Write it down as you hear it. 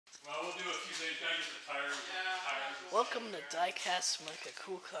Welcome to Diecast Mecca,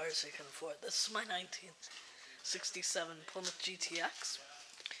 cool cars you can afford. This is my 1967 Plymouth GTX.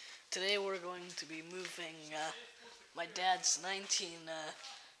 Today we're going to be moving my dad's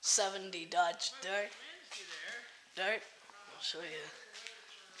 1970 Dodge Dart.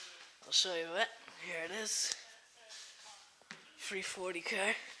 I'll show you it. Here it is. 340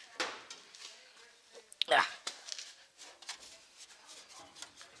 car. Ah.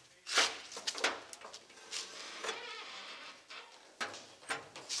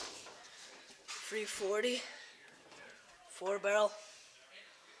 .340, 4-barrel.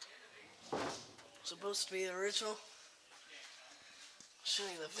 Supposed to be the original. I'll show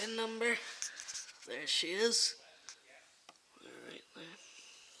you the VIN number. There she is. Right there.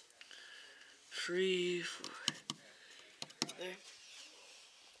 3, 4. There.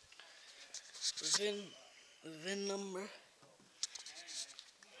 The VIN number.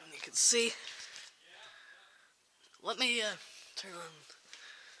 And you can see. Let me turn on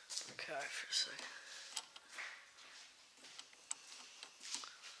the car for a second.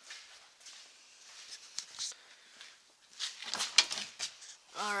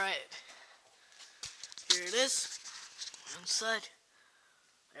 Alright. Here it is. Inside.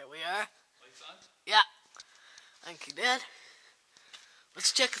 There we are. Lights on? Yeah. Thank you, Dad.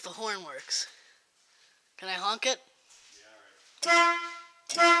 Let's check if the horn works. Can I honk it? Yeah, alright.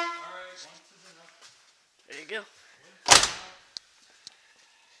 Alright, once is enough. There you go.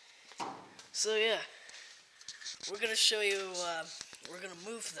 So yeah, we're gonna show you. We're gonna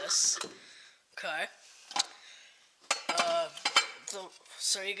move this car.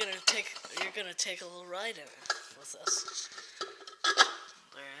 So you're gonna take a little ride in it with us.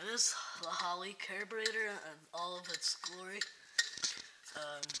 There it is, the Holly carburetor and all of its glory.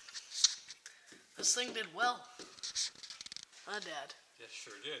 This thing did well, huh, Dad? Yes,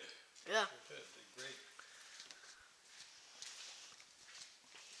 sure did. Yeah. Sure did. Did great.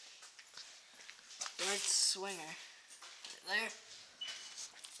 Dark swinger. Right there.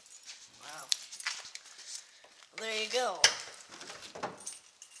 Wow. There you go.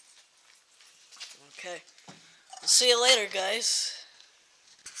 Okay. We'll see you later, guys.